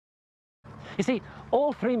You see,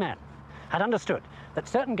 all three men had understood that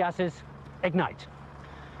certain gases ignite,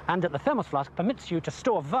 and that the thermos flask permits you to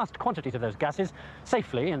store vast quantities of those gases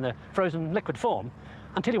safely in the frozen liquid form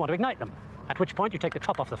until you want to ignite them, at which point you take the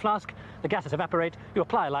top off the flask, the gases evaporate, you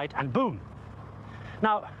apply a light, and boom.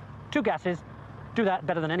 Now, two gases do that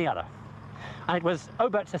better than any other, and it was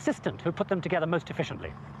Obert's assistant who put them together most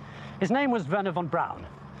efficiently. His name was Werner von Braun,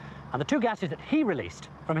 and the two gases that he released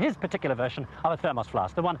from his particular version of a thermos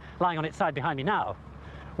flask, the one lying on its side behind me now,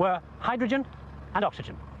 were hydrogen and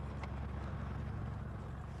oxygen.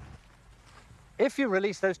 If you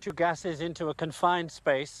release those two gases into a confined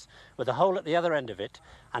space with a hole at the other end of it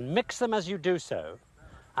and mix them as you do so,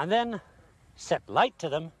 and then set light to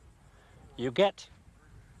them, you get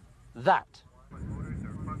that.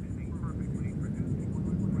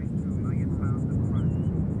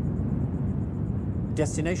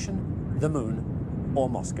 Destination, the moon or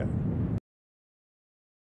Moscow.